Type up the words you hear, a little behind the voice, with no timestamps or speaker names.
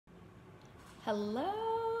Hello,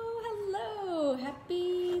 hello,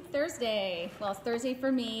 happy Thursday. Well, it's Thursday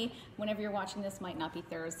for me. Whenever you're watching this, might not be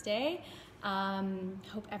Thursday.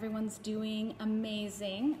 Hope everyone's doing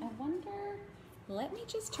amazing. I wonder, let me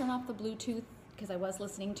just turn off the Bluetooth because I was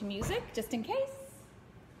listening to music just in case.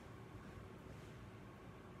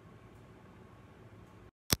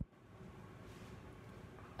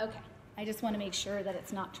 Okay, I just want to make sure that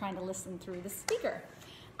it's not trying to listen through the speaker.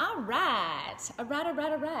 All right.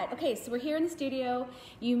 Okay, so we're here in the studio.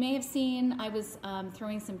 You may have seen I was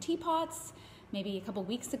throwing some teapots maybe a couple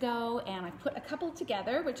weeks ago, and I put a couple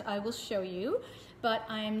together, which I will show you, but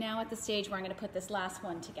I'm now at the stage where I'm going to put this last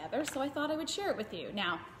one together, so I thought I would share it with you.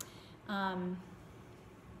 Now,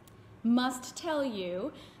 must tell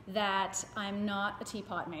you that I'm not a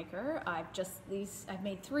teapot maker. I've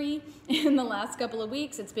made 3 in the last couple of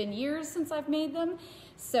weeks. It's been years since I've made them,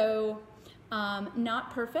 so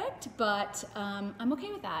not perfect, but I'm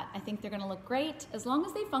okay with that. I think they're gonna look great. As long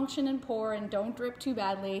as they function and pour and don't drip too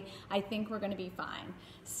badly, I think we're gonna be fine.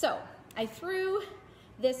 So I threw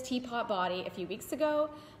this teapot body a few weeks ago.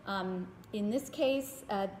 In this case,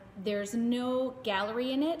 there's no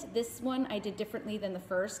gallery in it. This one I did differently than the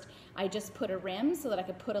first. I just put a rim so that I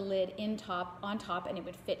could put a lid on top and it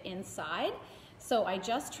would fit inside. So I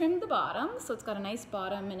just trimmed the bottom, so it's got a nice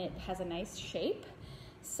bottom and it has a nice shape.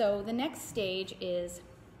 So the next stage is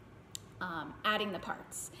adding the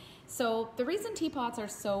parts. So the reason teapots are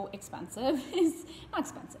so expensive is, not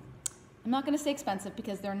expensive. I'm not gonna say expensive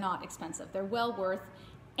because they're not expensive. They're well worth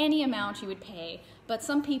any amount you would pay, but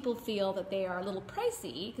some people feel that they are a little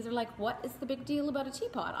pricey because they're like, what is the big deal about a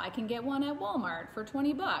teapot? I can get one at Walmart for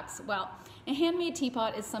 20 bucks. Well, a handmade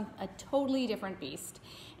teapot is a totally different beast,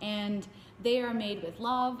 and they are made with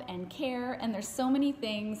love and care, and there's so many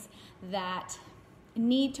things that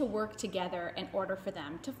need to work together in order for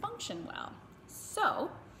them to function well. So,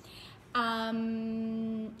 I've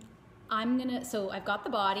got the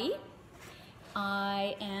body.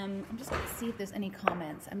 I'm just gonna see if there's any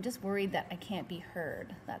comments. I'm just worried that I can't be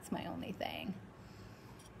heard. That's my only thing.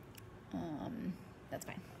 That's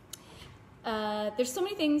fine. There's so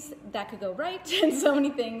many things that could go right and so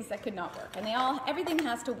many things that could not work. And everything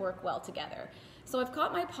has to work well together. So I've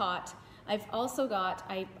got my pot. I've also got,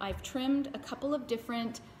 I've trimmed a couple of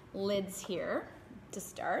different lids here to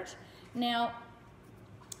start. Now,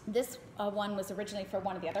 this one was originally for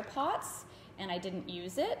one of the other pots, and I didn't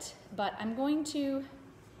use it, but I'm going to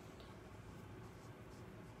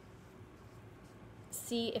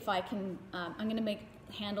see if I can, I'm going to make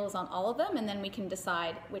handles on all of them, and then we can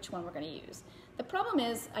decide which one we're going to use. The problem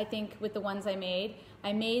is, I think, with the ones I made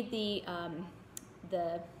the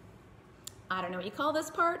I don't know what you call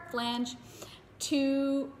this part, flange,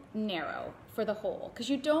 too narrow for the hole, because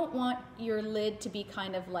you don't want your lid to be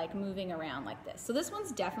kind of like moving around like this. So this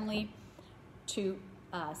one's definitely too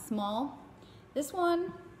small. This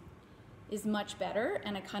one is much better,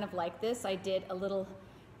 and I kind of like this. I did a little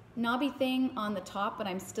knobby thing on the top, but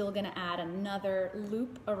I'm still gonna add another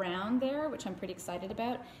loop around there, which I'm pretty excited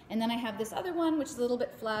about. And then I have this other one, which is a little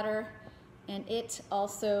bit flatter, and it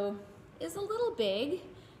also is a little big,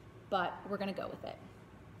 but we're gonna go with it.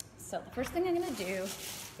 So the first thing I'm gonna do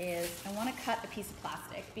is I wanna cut a piece of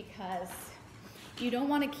plastic, because you don't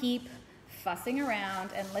wanna keep fussing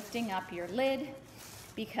around and lifting up your lid,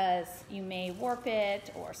 because you may warp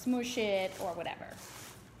it or smoosh it or whatever.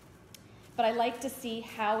 But I like to see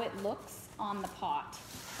how it looks on the pot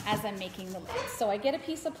as I'm making the lid. So I get a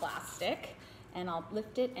piece of plastic and I'll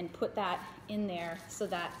lift it and put that in there so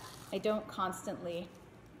that I don't constantly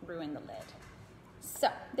ruin the lid. So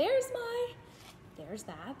there's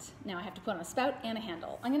that. Now I have to put on a spout and a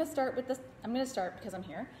handle. I'm gonna start with this, because I'm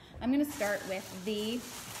here, I'm gonna start with the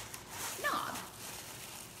knob.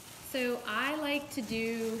 So I like to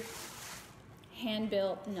do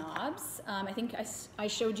hand-built knobs. I think I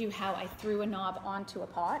showed you how I threw a knob onto a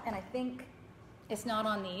pot, and I think it's not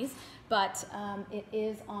on these, but it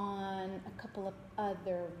is on a couple of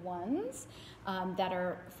other ones that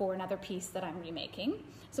are for another piece that I'm remaking.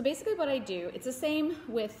 So basically what I do, it's the same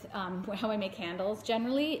with how I make handles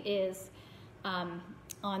generally, is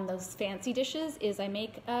on those fancy dishes, is I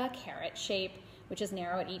make a carrot shape, which is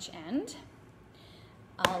narrow at each end.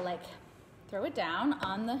 I'll like throw it down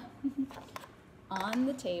on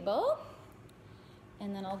the table,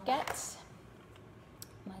 and then I'll get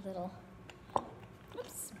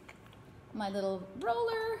my little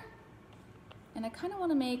roller, and I kind of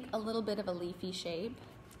want to make a little bit of a leafy shape.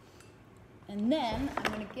 And then I'm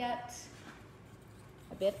going to get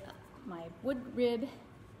a bit of my wood rib,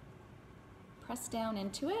 press down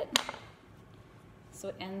into it so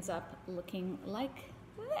it ends up looking like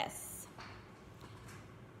this.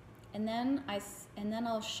 and then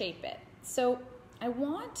I'll shape it. So I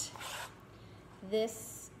want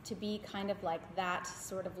this to be kind of like that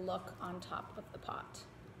sort of look on top of the pot.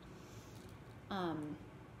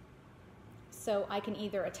 So I can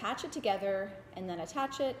either attach it together and then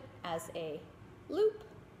attach it as a loop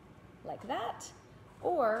like that,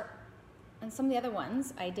 or on some of the other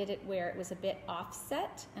ones I did it where it was a bit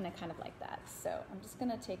offset and I kind of like that. So I'm just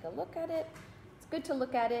gonna take a look at it. It's good to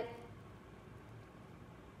look at it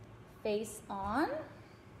face on.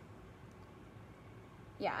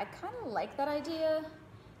 Yeah, I kind of like that idea,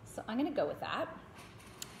 so I'm gonna go with that.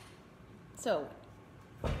 So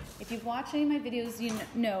if you've watched any of my videos, you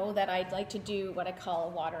know that I'd like to do what I call a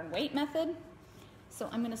water and weight method. So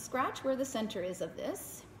I'm gonna scratch where the center is of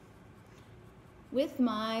this with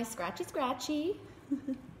my scratchy.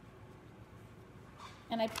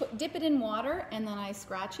 And I dip it in water and then I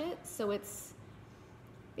scratch it, so it's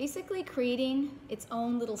basically creating its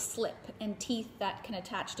own little slip and teeth that can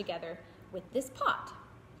attach together with this pot.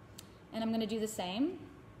 And I'm going to do the same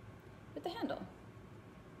with the handle.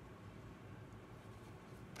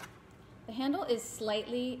 The handle is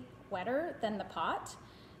slightly wetter than the pot,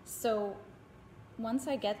 so once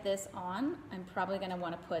I get this on, I'm probably going to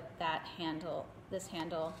want to put this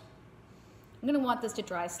handle, I'm going to want this to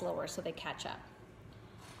dry slower so they catch up.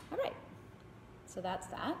 All right, so that's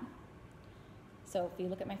that. So if you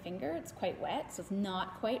look at my finger, it's quite wet, so it's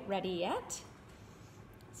not quite ready yet.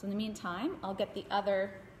 So in the meantime, I'll get the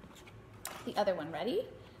other one ready.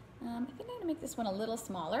 I think I'm gonna make this one a little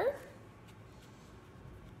smaller.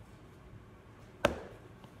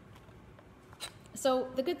 So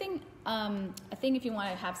the good thing, I think if you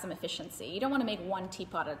want to have some efficiency, you don't want to make one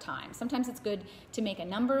teapot at a time. Sometimes it's good to make a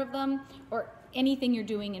number of them, or anything you're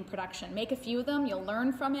doing in production. Make a few of them, you'll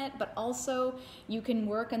learn from it, but also you can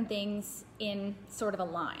work on things in sort of a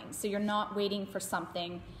line. So you're not waiting for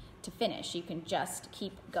something to finish, you can just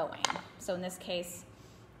keep going. So in this case,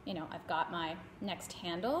 you know, I've got my next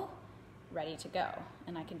handle ready to go,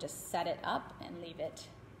 and I can just set it up and leave it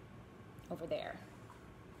over there.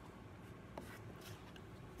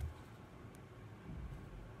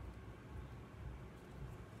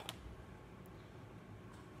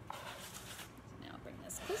 So now bring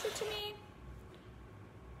this closer to me,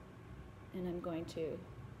 and I'm going to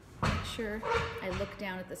make sure I look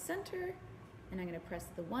down at the center, and I'm going to press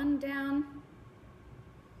the one down,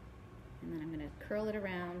 and then I'm going to curl it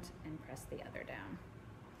around and press the other down.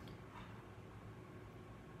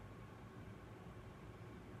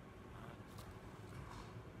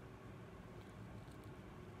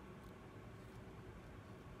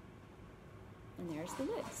 And there's the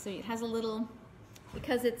lid. So it has a little,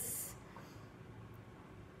 because it's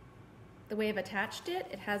the way I've attached it,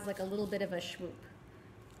 it has like a little bit of a swoop.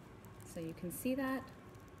 So you can see that.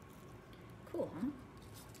 Cool, huh?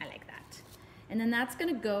 I like that. And then that's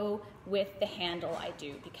gonna go with the handle I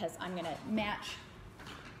do, because I'm gonna match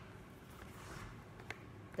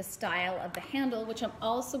the style of the handle, which I'm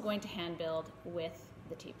also going to hand build with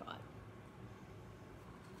the teapot.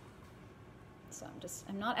 So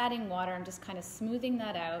I'm not adding water, I'm just kind of smoothing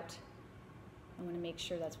that out. I want to make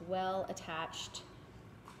sure that's well attached.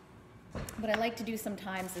 What I like to do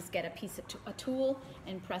sometimes is get a tool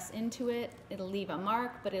and press into it. It'll leave a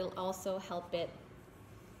mark, but it'll also help it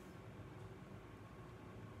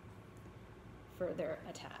further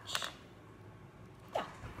attach. Yeah.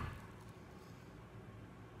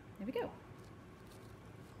 There we go.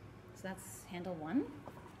 So that's handle one.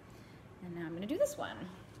 And now I'm going to do this one.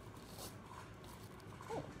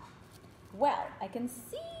 Oh. Well, I can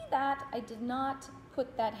see that I did not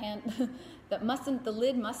put that the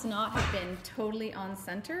lid must not have been totally on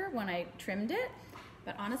center when I trimmed it,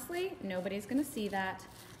 but honestly, nobody's gonna see that.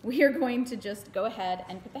 We are going to just go ahead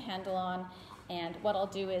and put the handle on, and what I'll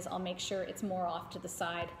do is I'll make sure it's more off to the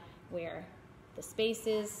side where the space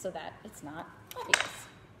is so that it's not obvious.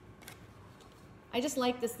 I just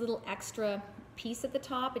like this little extra piece at the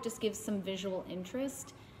top. It just gives some visual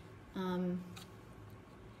interest and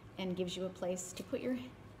gives you a place to put your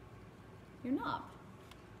knob.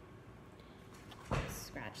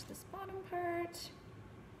 Scratch this bottom part.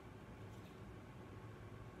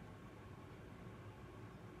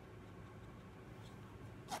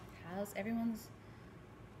 How's everyone's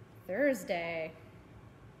Thursday?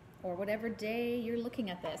 Or whatever day you're looking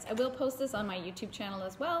at this. I will post this on my YouTube channel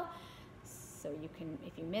as well, so you can,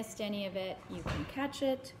 if you missed any of it, you can catch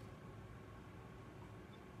it.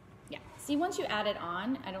 Yeah, see, once you add it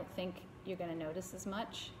on, I don't think you're gonna notice as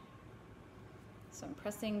much. So I'm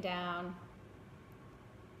pressing down.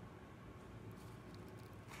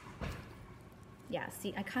 Yeah,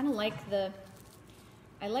 see, I kind of like the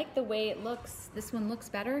I like the way it looks. This one looks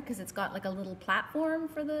better because it's got like a little platform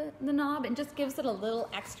for the knob and just gives it a little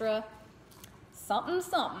extra something,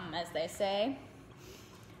 something, as they say.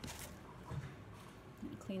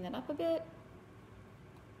 Clean that up a bit.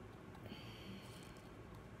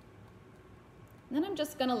 And then I'm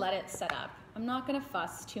just gonna let it set up. I'm not gonna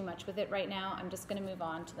fuss too much with it right now. I'm just gonna move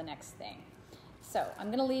on to the next thing. So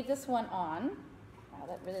I'm gonna leave this one on. Wow,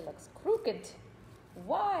 that really looks crooked.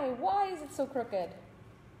 Why? Why is it so crooked?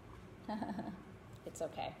 It's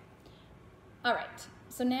okay. All right,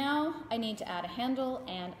 so now I need to add a handle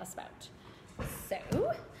and a spout.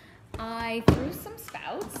 So I threw some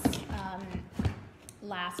spouts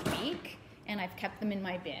last week and I've kept them in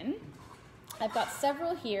my bin. I've got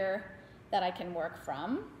several here that I can work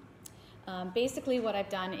from. Basically what I've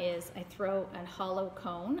done is I throw a hollow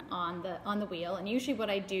cone on the wheel, and usually what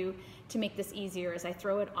I do to make this easier is I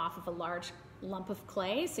throw it off of a large lump of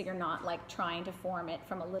clay, so you're not like trying to form it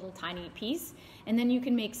from a little tiny piece, and then you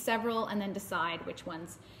can make several and then decide which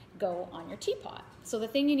ones go on your teapot. So the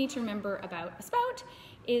thing you need to remember about a spout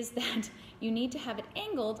is that you need to have it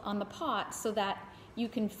angled on the pot so that you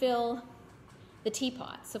can fill the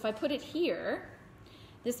teapot. So if I put it here,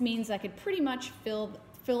 this means I could pretty much fill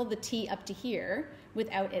the tea up to here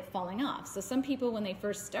without it falling off. So some people, when they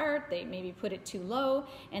first start, they maybe put it too low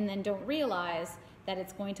and then don't realize that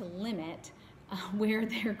it's going to limit where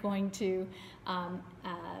they're going to, how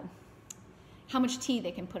much tea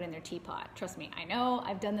they can put in their teapot. Trust me, I know,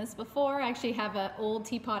 I've done this before. I actually have an old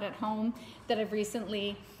teapot at home that I've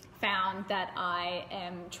recently found that I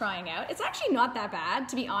am trying out. It's actually not that bad,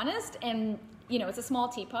 to be honest, and you know, it's a small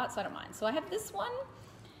teapot, so I don't mind. So I have this one,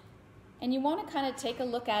 and you want to kind of take a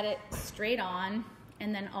look at it straight on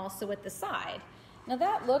and then also at the side. Now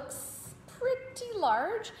that looks pretty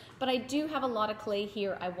large, but I do have a lot of clay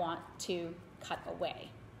here I want to cut away.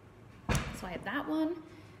 So I have that one.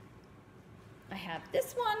 I have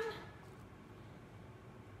this one,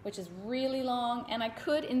 which is really long, and I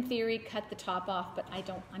could, in theory, cut the top off, but I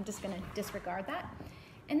don't. I'm just gonna disregard that.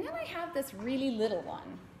 And then I have this really little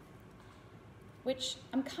one, which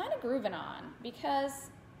I'm kind of grooving on,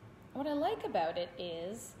 because what I like about it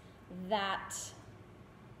is that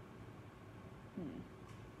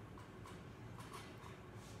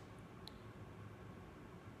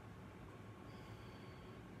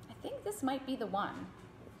I think this might be the one.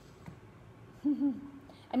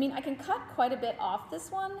 I mean, I can cut quite a bit off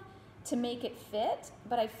this one to make it fit,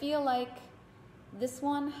 but I feel like this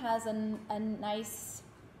one has a nice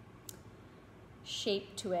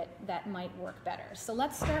shape to it that might work better. So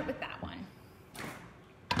let's start with that one.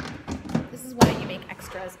 This is why you make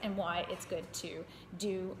extras and why it's good to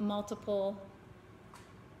do multiple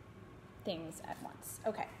things at once.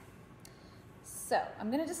 Okay, so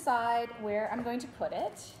I'm going to decide where I'm going to put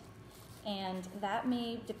it, and that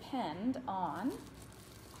may depend on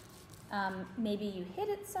maybe you hit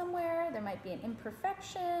it somewhere, there might be an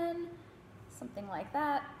imperfection, something like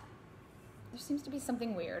that. There seems to be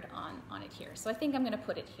something weird on it here, so I think I'm going to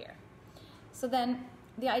put it here. So then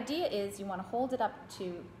the idea is you want to hold it up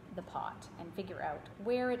to the pot and figure out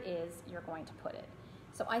where it is you're going to put it.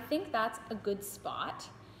 So I think that's a good spot.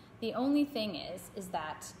 The only thing is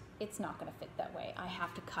that it's not going to fit that way. I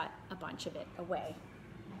have to cut a bunch of it away.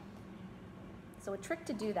 So a trick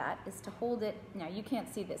to do that is to hold it, now you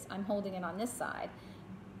can't see this, I'm holding it on this side,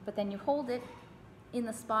 but then you hold it in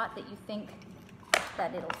the spot that you think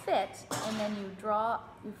that it'll fit, and then you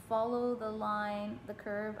follow the line, the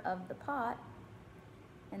curve of the pot,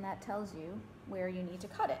 and that tells you where you need to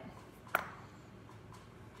cut it.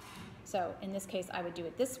 So in this case, I would do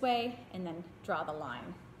it this way and then draw the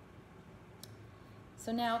line.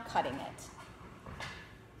 So now cutting it.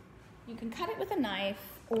 You can cut it with a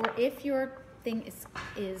knife, or if your thing if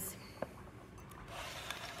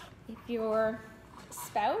your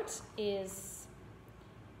spout is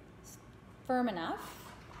firm enough,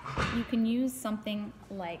 you can use something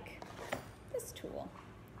like this tool,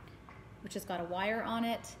 which has got a wire on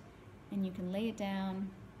it, and you can lay it down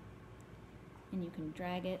and you can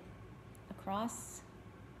drag it across.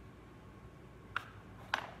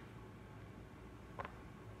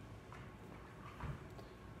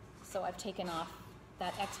 So I've taken off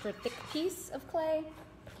that extra thick piece of clay.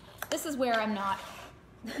 This is where I'm not,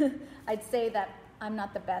 I'd say that I'm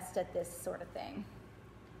not the best at this sort of thing.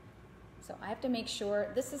 So I have to make sure,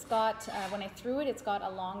 this has got, when I threw it, it's got a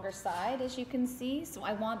longer side, as you can see, so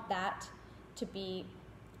I want that to be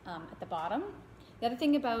at the bottom. The other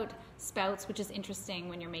thing about spouts, which is interesting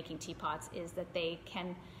when you're making teapots, is that they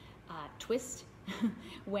can twist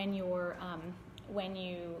when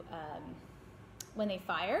they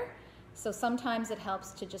fire. So sometimes it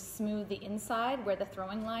helps to just smooth the inside where the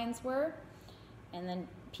throwing lines were. And then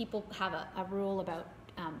people have a rule about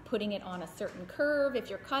putting it on a certain curve if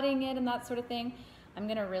you're cutting it and that sort of thing. I'm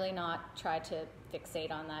gonna really not try to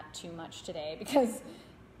fixate on that too much today because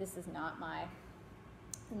this is not my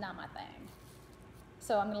thing.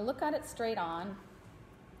 So I'm gonna look at it straight on.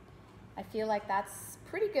 I feel like that's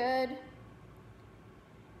pretty good.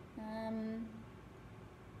 I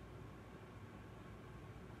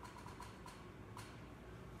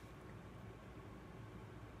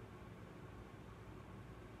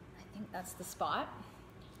think that's the spot.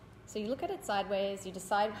 So you look at it sideways, you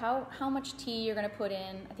decide how much tea you're gonna put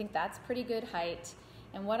in. I think that's pretty good height.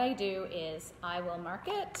 And what I do is I will mark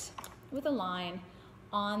it with a line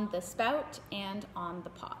on the spout and on the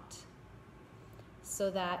pot,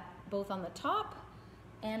 so that both on the top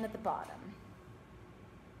and at the bottom,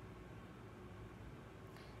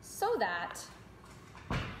 so that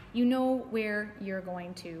you know where you're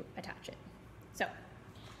going to attach it. So,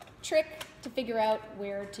 trick to figure out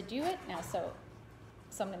where to do it. Now, so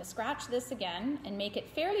I'm going to scratch this again and make it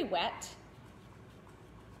fairly wet,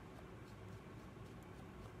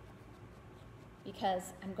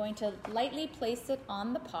 because I'm going to lightly place it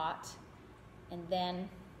on the pot, and then,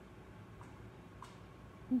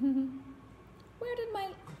 where did my,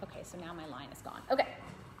 okay, so now my line is gone. Okay,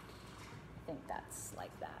 I think that's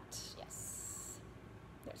like that, yes,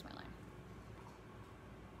 there's my line.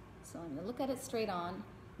 So I'm going to look at it straight on.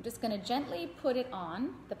 I'm just going to gently put it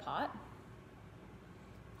on the pot.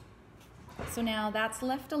 So now that's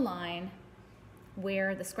left a line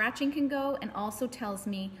where the scratching can go, and also tells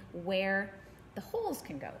me where the holes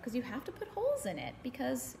can go, because you have to put holes in it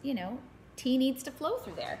because, you know, tea needs to flow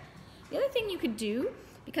through there. The other thing you could do,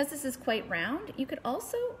 because this is quite round, you could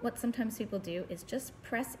also, what sometimes people do is just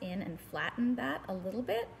press in and flatten that a little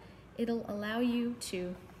bit. It'll allow you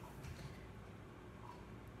to,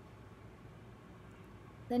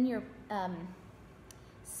 then your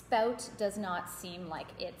spout does not seem like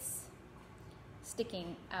it's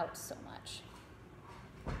sticking out so much.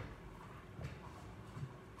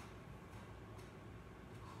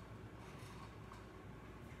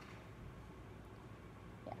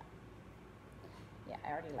 Yeah,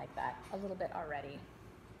 I already like that a little bit already.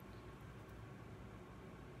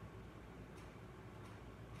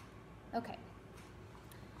 Okay.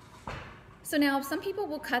 So now some people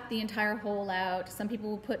will cut the entire hole out. Some people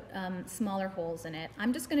will put smaller holes in it.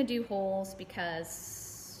 I'm just gonna do holes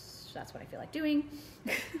because that's what I feel like doing.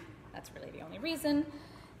 That's really the only reason.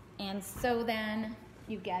 And so then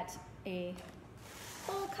you get a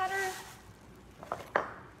hole cutter.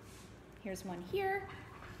 Here's one here.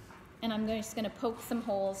 And I'm just gonna poke some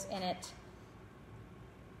holes in it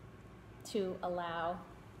to allow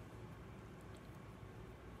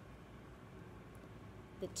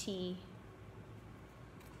the tea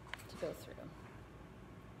to go through.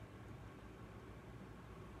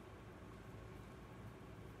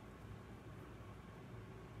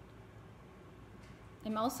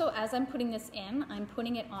 I'm also, as I'm putting this in, I'm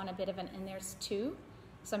putting it on a bit of an, and there's two,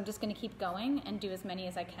 so I'm just gonna keep going and do as many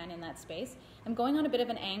as I can in that space. I'm going on a bit of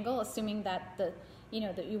an angle, assuming that that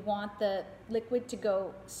you want the liquid to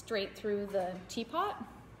go straight through the teapot.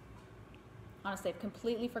 Honestly, I've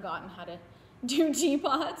completely forgotten how to do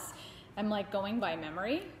teapots. I'm like going by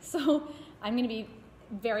memory, so I'm gonna be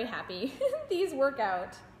very happy these work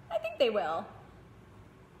out. I think they will.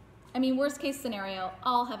 I mean, worst case scenario,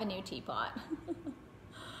 I'll have a new teapot.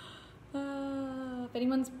 If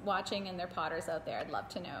anyone's watching and they're potters out there, I'd love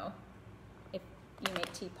to know if you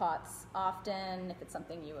make teapots often, if it's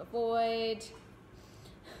something you avoid.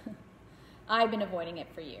 I've been avoiding it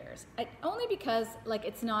for years. Only because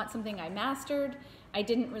it's not something I mastered. I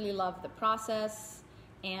didn't really love the process,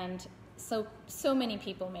 and so many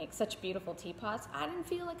people make such beautiful teapots. I didn't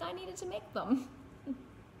feel like I needed to make them.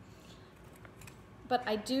 But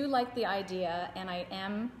I do like the idea, and I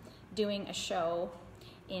am doing a show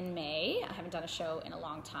in May. I haven't done a show in a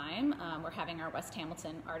long time. We're having our West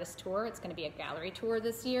Hamilton artist tour. It's going to be a gallery tour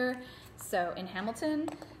this year, so in Hamilton,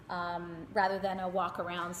 rather than a walk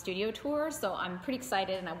around studio tour. So I'm pretty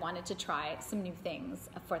excited, and I wanted to try some new things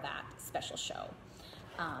for that special show.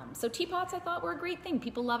 So teapots I thought were a great thing.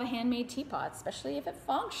 People love a handmade teapot, especially if it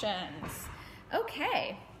functions.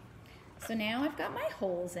 Okay, so now I've got my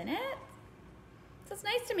holes in it. So it's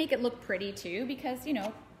nice to make it look pretty too, because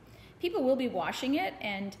people will be washing it,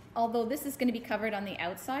 and although this is going to be covered on the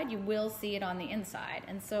outside, you will see it on the inside,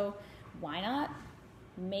 and so why not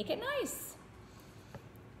make it nice?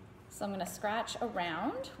 So I'm going to scratch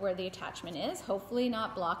around where the attachment is, hopefully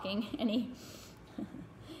not blocking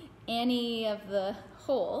any of the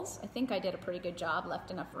holes. I think I did a pretty good job,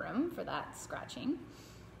 left enough room for that scratching.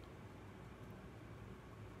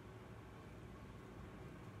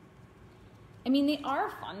 I mean, they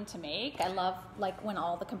are fun to make. I love like when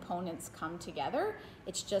all the components come together.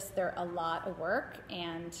 It's just they're a lot of work,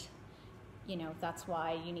 and you know, that's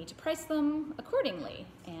why you need to price them accordingly.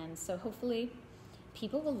 And so hopefully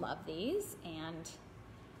people will love these and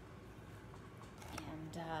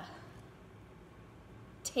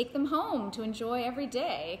take them home to enjoy every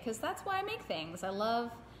day, because that's why I make things. I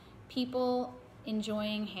love people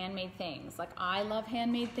enjoying handmade things. Like, I love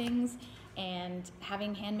handmade things, and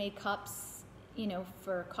having handmade cups, you know,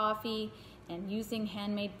 for coffee, and using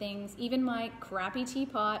handmade things. Even my crappy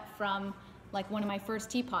teapot from like one of my first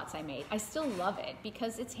teapots I made, I still love it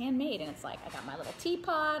because it's handmade, and it's like, I got my little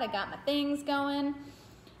teapot, I got my things going.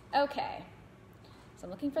 Okay, so I'm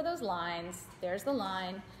looking for those lines. There's the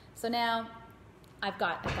line. So now I've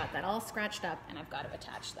got that all scratched up, and I've got to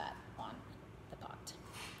attach that on the pot.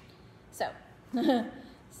 So,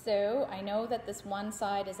 so I know that this one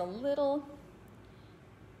side is a little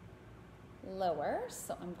lower,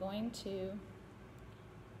 so I'm going to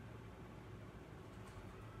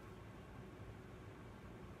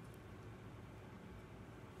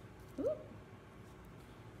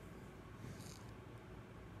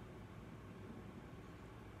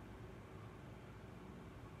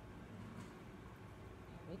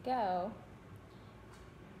go.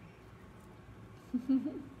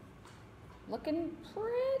 Looking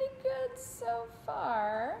pretty good so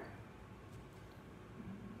far.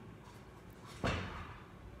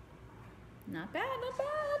 Not bad, not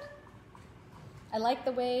bad. I like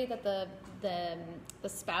the way that the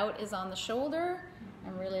spout is on the shoulder.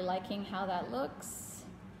 I'm really liking how that looks.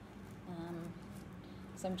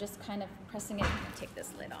 So I'm just kind of pressing it. I'm gonna take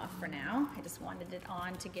this lid off for now. I just wanted it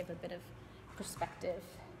on to give a bit of perspective.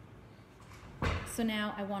 So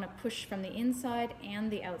now I want to push from the inside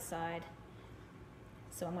and the outside.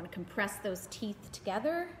 So I'm going to compress those teeth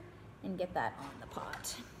together and get that on the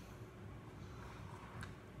pot.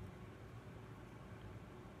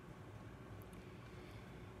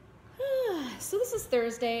 So this is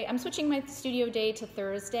Thursday. I'm switching my studio day to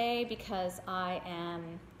Thursday because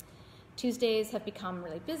Tuesdays have become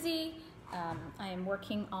really busy. I am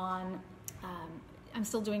working on I'm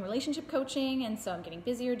still doing relationship coaching, and so I'm getting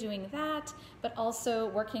busier doing that, but also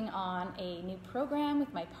working on a new program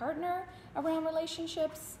with my partner around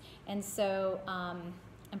relationships. And so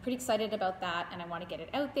I'm pretty excited about that, and I want to get it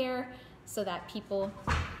out there so that people,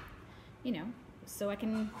 you know, so I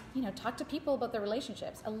can, you know, talk to people about their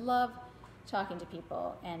relationships. I love talking to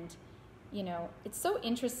people, and, you know, it's so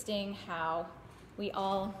interesting how we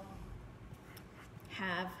all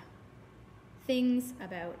have things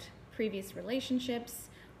about previous relationships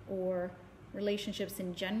or relationships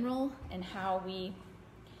in general, and how we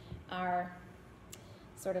are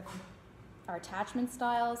sort of our attachment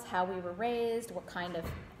styles, how we were raised, what kind of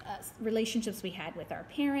relationships we had with our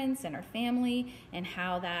parents and our family, and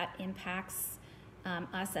how that impacts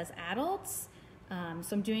us as adults.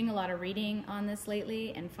 So I'm doing a lot of reading on this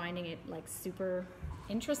lately and finding it like super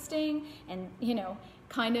interesting, and, you know,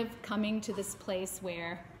 kind of coming to this place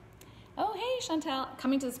where, oh, hey, Chantal,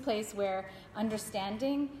 coming to this place where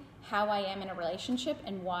understanding how I am in a relationship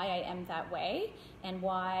and why I am that way, and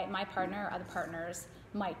why my partner or other partners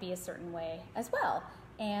might be a certain way as well.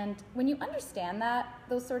 And when you understand that,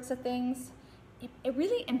 those sorts of things, it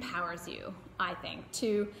really empowers you, I think,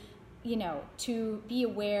 to, you know, to be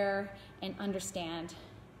aware and understand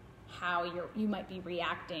how you might be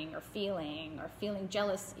reacting or feeling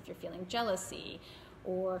jealous if you're feeling jealousy,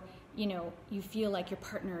 or, you know, you feel like your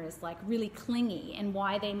partner is like really clingy, and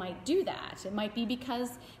why they might do that. It might be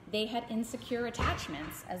because they had insecure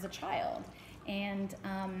attachments as a child, and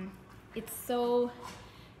it's so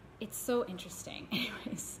interesting.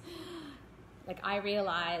 Anyways, like, I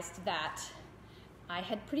realized that I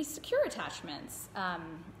had pretty secure attachments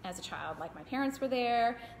as a child. Like, my parents were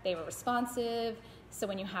there, they were responsive. So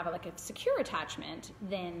when you have like a secure attachment,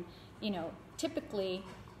 then, you know, typically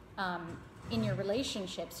in your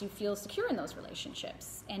relationships, you feel secure in those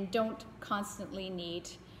relationships and don't constantly need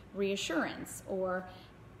reassurance, or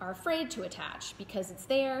are afraid to attach because it's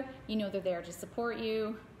there, you know, they're there to support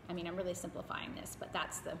you. I mean, I'm really simplifying this, but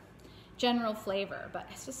that's the general flavor, but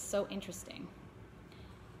it's just so interesting.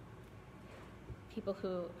 People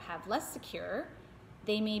who have less secure,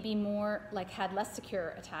 they may be more like had less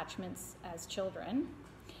secure attachments as children,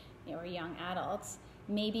 you know, or young adults,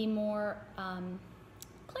 may be more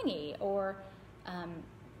clingy, or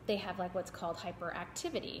they have like what's called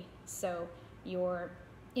hyperactivity. So you're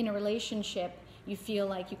in a relationship you feel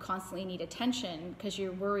like you constantly need attention because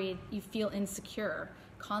you're worried, you feel insecure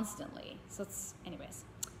constantly. So it's, anyways,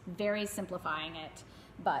 very simplifying it,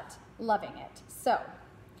 but loving it. So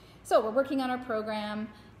we're working on our program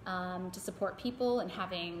to support people and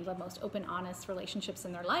having the most open, honest relationships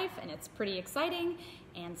in their life, and it's pretty exciting.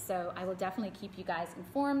 And so I will definitely keep you guys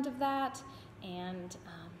informed of that. And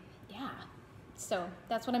yeah, so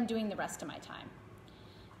that's what I'm doing the rest of my time.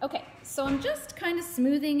 Okay, so I'm just kind of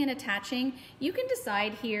smoothing and attaching. You can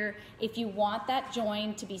decide here if you want that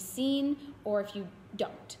join to be seen or if you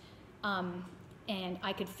don't. And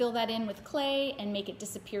I could fill that in with clay and make it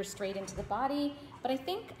disappear straight into the body, but I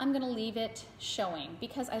think I'm gonna leave it showing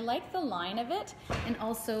because I like the line of it. And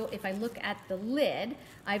also if I look at the lid,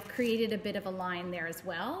 I've created a bit of a line there as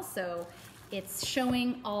well. So it's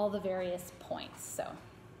showing all the various points. So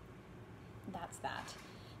that's that.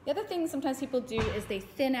 The other thing sometimes people do is they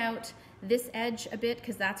thin out this edge a bit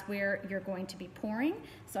because that's where you're going to be pouring.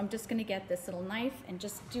 So I'm just gonna get this little knife and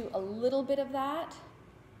just do a little bit of that.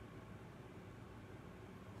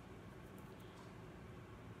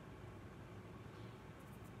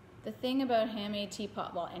 The thing about handmade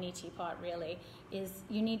teapot, well, any teapot really, is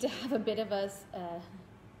you need to have a bit of a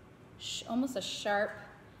almost a sharp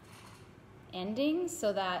ending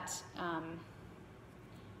so that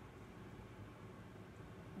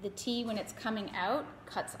the tea, when it's coming out,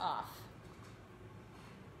 cuts off.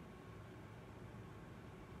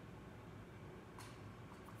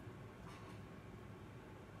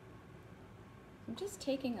 I'm just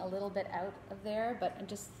taking a little bit out of there, but I'm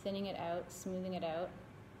just thinning it out, smoothing it out.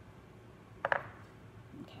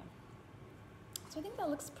 Okay, so I think that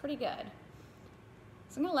looks pretty good.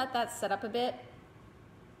 So I'm gonna let that set up a bit,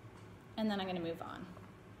 and then I'm gonna move on.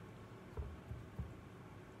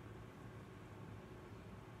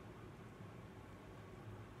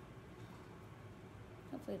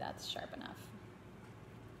 Hopefully that's sharp enough.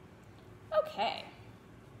 Okay,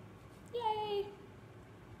 yay.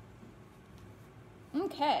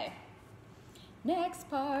 Okay, next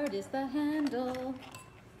part is the handle.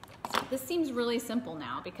 This seems really simple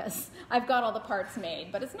now because I've got all the parts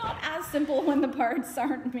made, but it's not as simple when the parts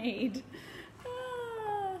aren't made.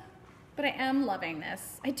 But I am loving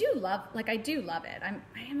this. I do love it. I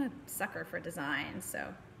am a sucker for design,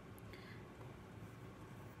 so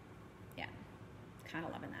yeah, kind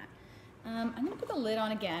of loving that. I'm gonna put the lid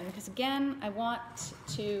on again because again, I want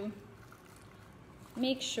to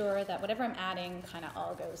make sure that whatever I'm adding kind of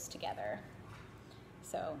all goes together.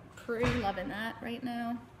 So pretty loving that right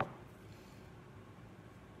now.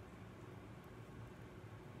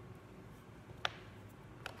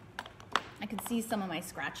 I can see some of my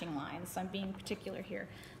scratching lines, so I'm being particular here.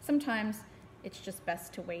 Sometimes it's just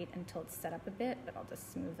best to wait until it's set up a bit, but I'll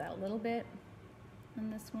just smooth that a little bit on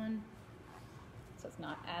this one so it's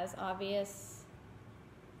not as obvious.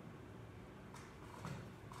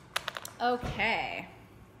 Okay,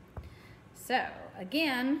 so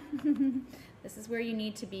again, this is where you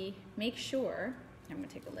need to make sure, I'm gonna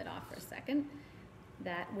take the lid off for a second,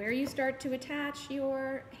 that where you start to attach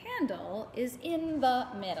your handle is in the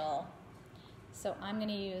middle. So I'm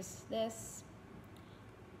gonna use this.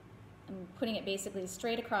 I'm putting it basically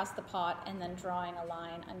straight across the pot and then drawing a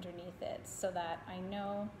line underneath it so that I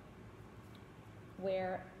know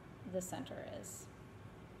where the center is.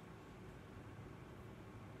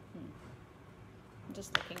 I'm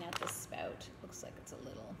just looking at this spout. Looks like it's a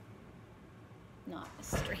little not as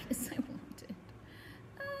straight as I wanted.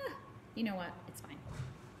 You know what? It's fine.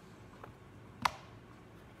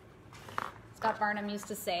 Scott Barnum used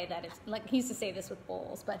to say that it's like, he used to say this with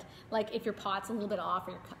bowls, but like if your pot's a little bit off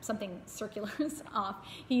or something circular is off,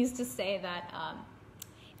 he used to say that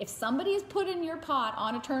if somebody is putting your pot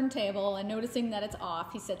on a turntable and noticing that it's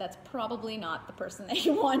off, he said that's probably not the person that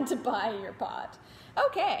you want to buy your pot.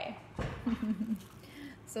 Okay.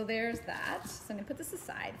 So there's that. So I'm gonna put this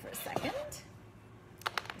aside for a second.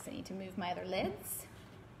 Guess I need to move my other lids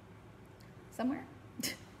somewhere.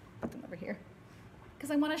 Put them over here. Because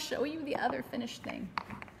I want to show you the other finished thing.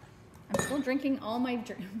 I'm still drinking all my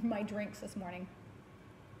drinks this morning.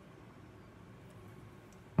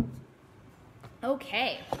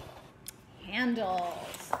 Okay,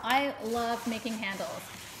 handles. I love making handles.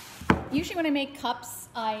 Usually when I make cups,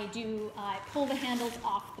 I pull the handles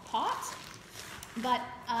off the pot. But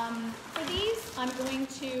for these, I'm going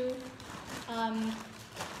to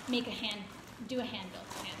do a handle.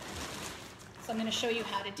 So I'm going to show you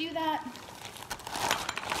how to do that.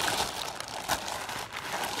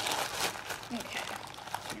 Okay,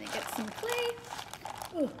 I'm gonna get some clay.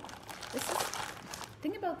 Ooh, the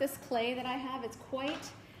thing about this clay that I have, it's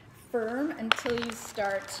quite firm until you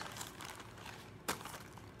start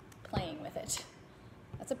playing with it.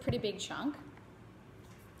 That's a pretty big chunk.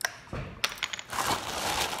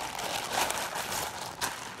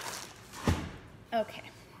 Okay.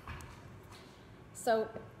 So,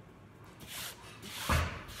 if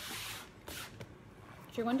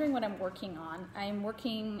you're wondering what I'm working on, I'm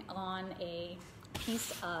working on a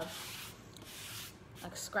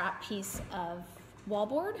scrap piece of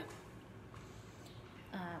wallboard,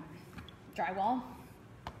 drywall,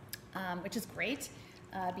 which is great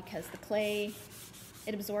because the clay,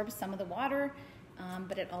 it absorbs some of the water,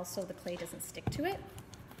 but the clay doesn't stick to it.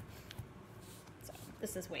 So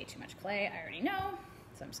this is way too much clay, I already know,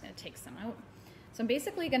 so I'm just going to take some out. So I'm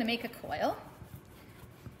basically going to make a coil.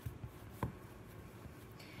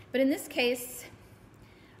 But in this case,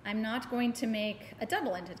 I'm not going to make a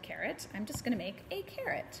double-ended carrot. I'm just going to make a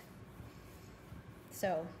carrot.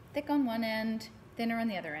 So thick on one end, thinner on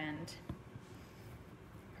the other end.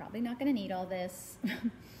 Probably not going to need all this,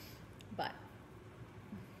 but.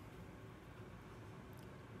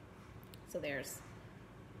 So there's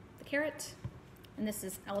the carrot. And this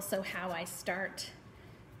is also how I start.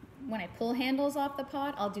 When I pull handles off the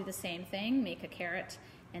pot, I'll do the same thing, make a carrot,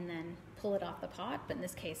 and then pull it off the pot. But in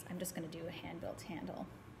this case, I'm just going to do a hand-built handle.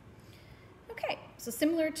 Okay, so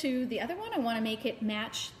similar to the other one, I want to make it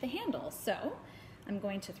match the handle. So I'm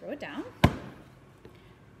going to throw it down.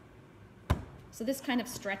 So this kind of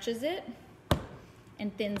stretches it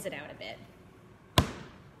and thins it out a bit.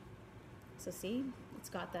 So see, it's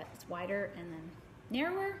got that, it's wider and then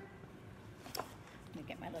narrower. I'm going to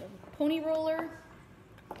get my little pony roller,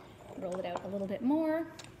 roll it out a little bit more.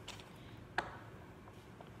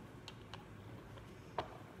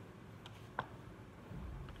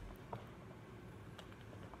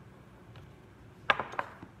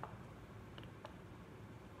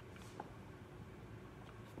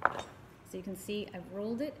 So you can see I've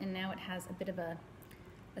rolled it and now it has a bit of a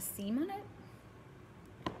seam on it.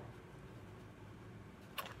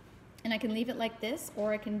 And I can leave it like this,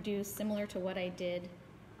 or I can do similar to what I did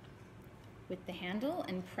with the handle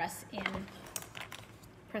and press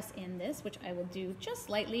in this, which I will do just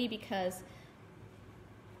slightly because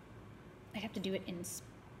I have to do it in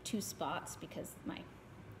 2 spots because my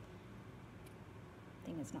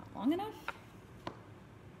thing is not long enough.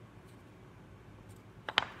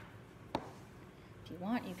 If you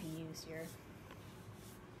want, you can use your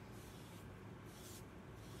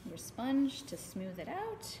sponge to smooth it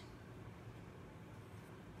out.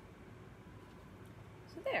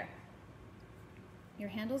 So there, your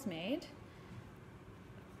handle's made.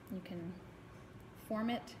 You can form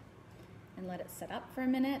it and let it set up for a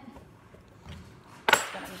minute.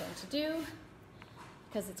 That's what I'm going to do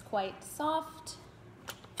because it's quite soft.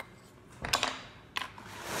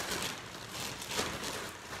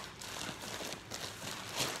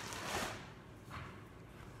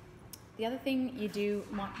 The other thing you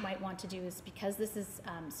might want to do is, because this is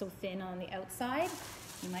so thin on the outside,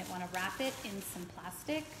 you might want to wrap it in some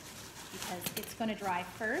plastic because it's going to dry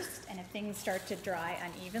first, and if things start to dry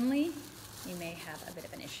unevenly, you may have a bit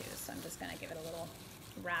of an issue. So I'm just going to give it a little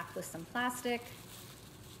wrap with some plastic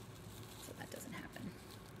so that doesn't happen.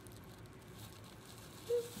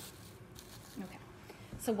 Okay,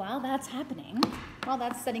 so while that's happening, while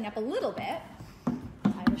that's setting up a little bit,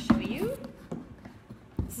 I will show you.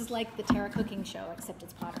 This is like the Terra cooking show, except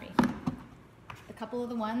it's pottery. A couple of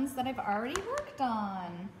the ones that I've already worked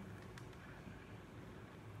on.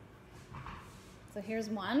 So here's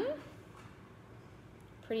one.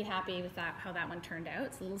 Pretty happy with that, how that one turned out.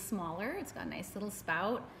 It's a little smaller. It's got a nice little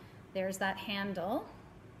spout. There's that handle.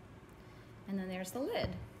 And then there's the lid.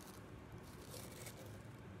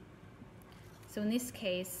 So in this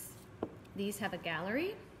case, these have a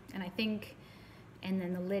gallery, and I think, and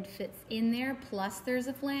then the lid fits in there, plus there's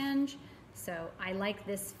a flange. So I like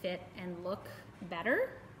this fit and look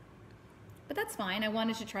better, but that's fine. I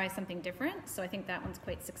wanted to try something different, so I think that one's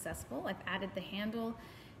quite successful. I've added the handle,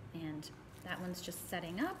 and that one's just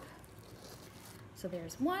setting up. So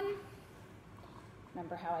there's one.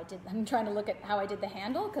 Remember how I did, I'm trying to look at how I did the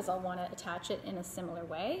handle because I'll want to attach it in a similar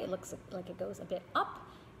way. It looks like it goes a bit up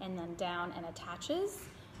and then down and attaches.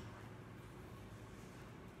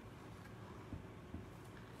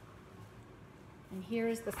 And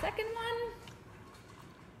here's the second one.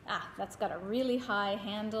 That's got a really high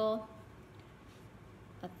handle,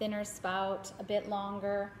 a thinner spout, a bit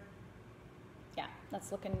longer. Yeah,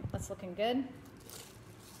 that's looking good.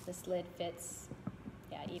 This lid fits,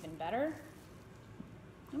 yeah, even better.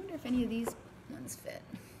 I wonder if any of these ones fit.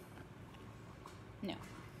 No.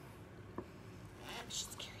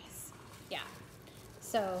 Just curious. Yeah.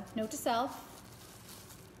 So, note to self,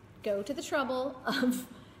 go to the trouble of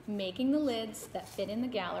making the lids that fit in the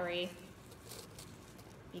gallery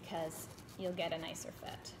because you'll get a nicer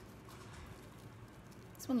fit.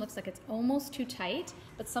 This one looks like it's almost too tight,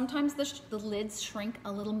 but sometimes the lids shrink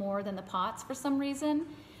a little more than the pots for some reason.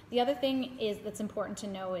 The other thing that's important to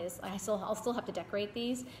know is I'll still have to decorate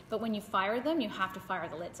these, but when you fire them, you have to fire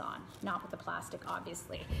the lids on, not with the plastic,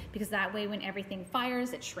 obviously, because that way when everything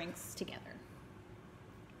fires, it shrinks together.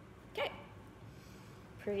 Okay,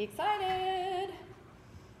 pretty excited.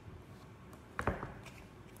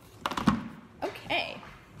 Okay,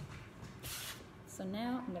 so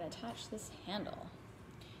now I'm gonna attach this handle.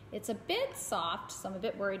 It's a bit soft, so I'm a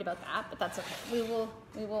bit worried about that, but that's okay. We will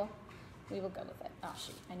go with it. Oh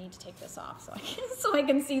shoot, I need to take this off so I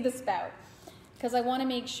can see the spout, because I want to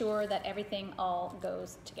make sure that everything all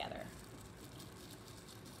goes together.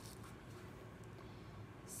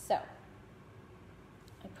 So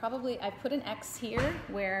I put an X here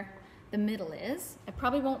where the middle is. I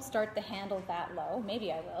probably won't start the handle that low.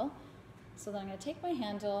 Maybe I will. So then I'm going to take my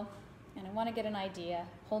handle, and I want to get an idea,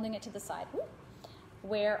 holding it to the side,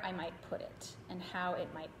 where I might put it and how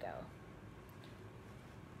it might go.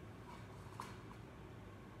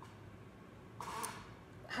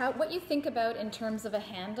 What you think about in terms of a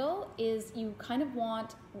handle is you kind of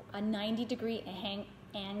want a 90-degree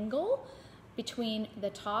angle between the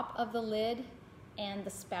top of the lid and the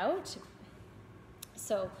spout.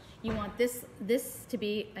 So you want this to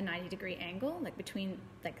be a 90-degree angle, like between,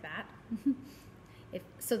 like that.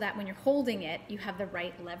 So that when you're holding it, you have the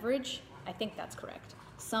right leverage. I think that's correct.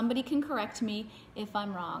 Somebody can correct me if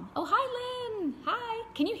I'm wrong. Oh, hi, Lynn. Hi.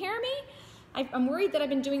 Can you hear me? I'm worried that I've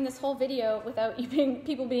been doing this whole video without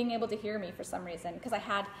people being able to hear me for some reason, because I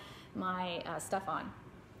had my stuff on.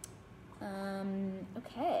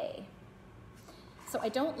 Okay. So I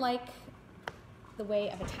don't like the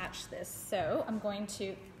way I've attached this, so I'm going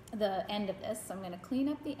to, the end of this, so I'm going to clean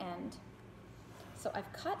up the end. So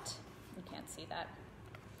I've cut, you can't see that,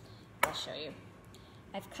 I'll show you.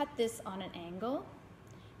 I've cut this on an angle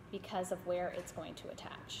because of where it's going to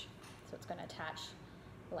attach. So it's going to attach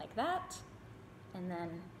like that, and then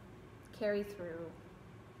carry through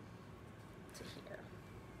to here,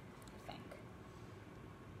 I think.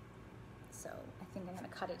 So I think I'm going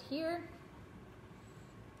to cut it here.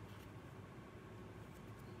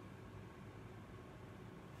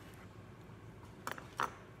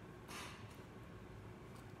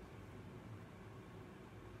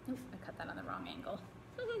 Oop, I cut that on the wrong angle.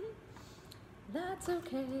 That's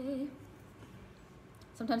okay.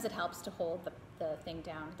 Sometimes it helps to hold the thing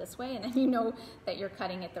down this way, and then you know that you're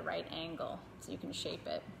cutting at the right angle, so you can shape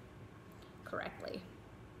it correctly.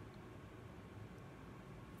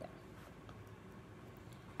 There.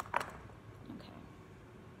 Okay.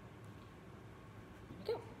 There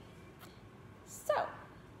we go. So,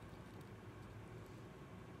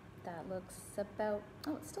 that looks about,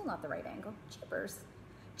 oh, it's still not the right angle. Jeepers.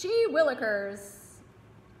 Gee willikers.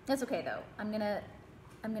 That's okay though. I'm gonna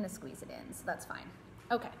squeeze it in, so that's fine.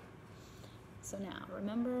 Okay. So now,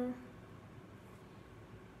 remember,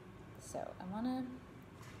 so I want to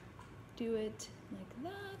do it like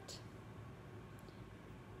that.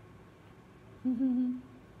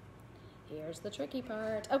 Here's the tricky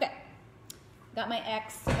part. Okay, got my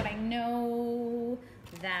X, but I know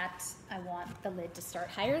that I want the lid to start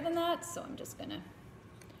higher than that, so I'm just gonna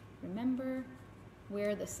remember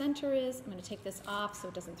where the center is. I'm gonna take this off so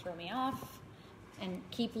it doesn't throw me off. And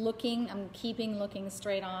keep looking, I'm keeping looking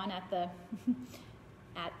straight on at the,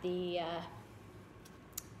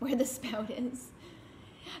 where the spout is.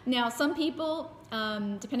 Now, some people,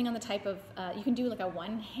 depending on the type of, you can do like a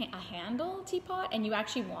handle teapot, and you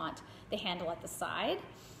actually want the handle at the side.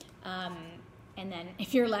 And then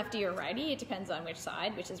if you're lefty or righty, it depends on which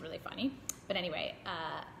side, which is really funny. But anyway,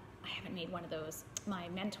 I haven't made one of those. My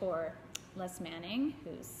mentor, Les Manning,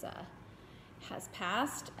 who's, has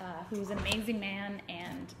passed, who's an amazing man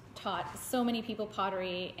and taught so many people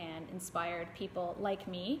pottery and inspired people like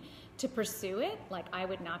me to pursue it. Like, I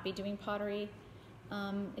would not be doing pottery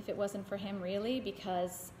if it wasn't for him, really,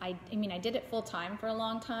 because I mean, I did it full time for a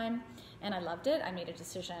long time and I loved it. I made a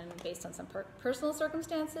decision based on some personal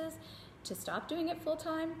circumstances to stop doing it full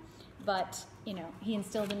time, but you know, he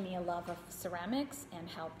instilled in me a love of ceramics and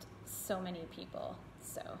helped so many people.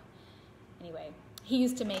 So anyway, he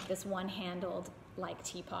used to make this one-handled like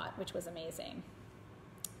teapot, which was amazing.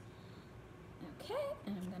 Okay,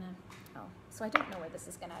 and I'm gonna, oh, so I don't know where this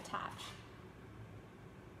is gonna attach.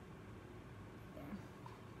 There.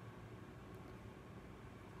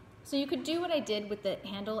 So you could do what I did with the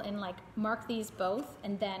handle and like mark these both,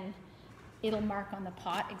 and then it'll mark on the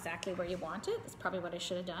pot exactly where you want it. That's probably what I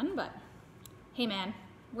should have done, but hey man,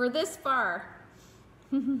 we're this far.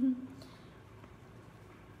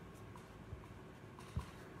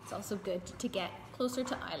 It's also good to get closer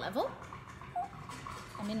to eye level.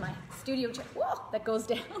 I'm in my studio chair. Whoa, that goes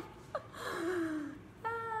down.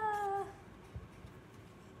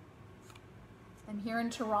 I'm here in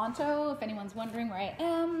Toronto, if anyone's wondering where I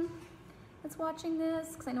am that's watching this,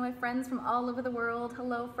 because I know I have friends from all over the world.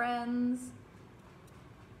 Hello, friends.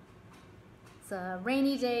 It's a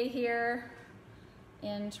rainy day here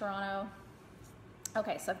in Toronto.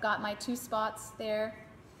 Okay, so I've got my 2 spots there.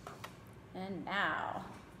 And now,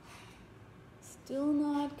 still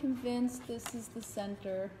not convinced this is the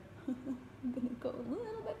center. I'm gonna go a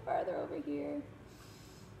little bit farther over here.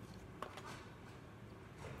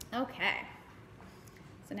 Okay,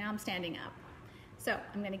 so now I'm standing up. So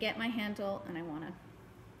I'm gonna get my handle and I wanna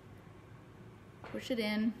push it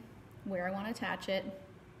in where I wanna attach it.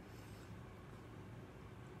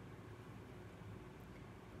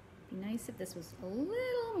 Be nice if this was a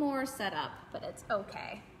little more set up, but it's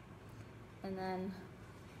okay. And then,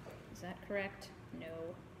 is that correct? No.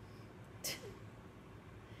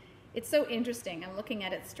 It's so interesting. I'm looking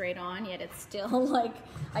at it straight on, yet it's still like,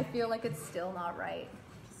 I feel like it's still not right.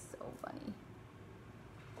 So funny.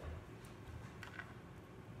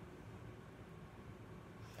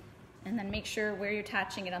 And then make sure where you're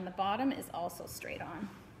attaching it on the bottom is also straight on.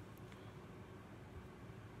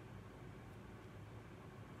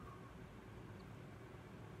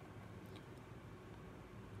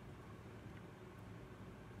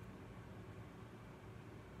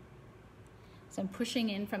 So I'm pushing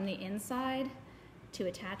in from the inside to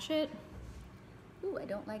attach it. Ooh, I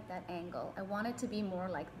don't like that angle. I want it to be more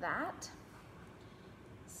like that.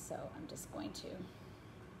 So I'm just going to.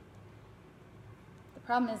 The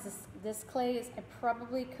problem is this clay is, I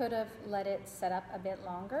probably could have let it set up a bit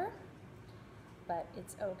longer, but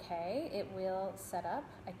it's okay. It will set up.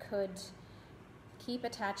 I could keep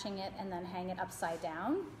attaching it and then hang it upside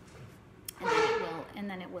down, and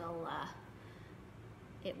then it will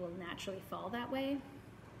naturally fall that way.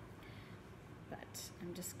 But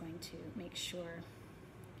I'm just going to make sure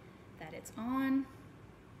that it's on.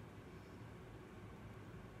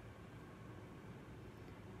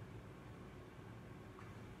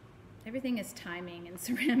 Everything is timing in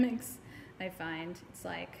ceramics, I find. It's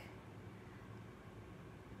like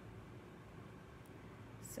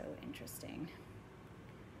so interesting.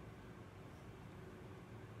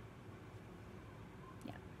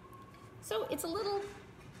 Yeah. So it's a little,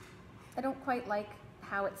 I don't quite like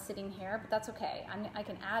how it's sitting here, but that's okay. I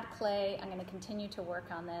can add clay. I'm going to continue to work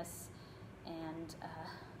on this and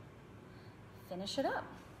finish it up.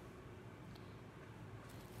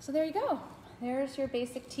 So there you go. There's your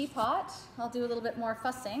basic teapot. I'll do a little bit more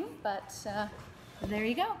fussing, but there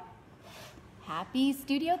you go. Happy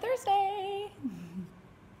Studio Thursday!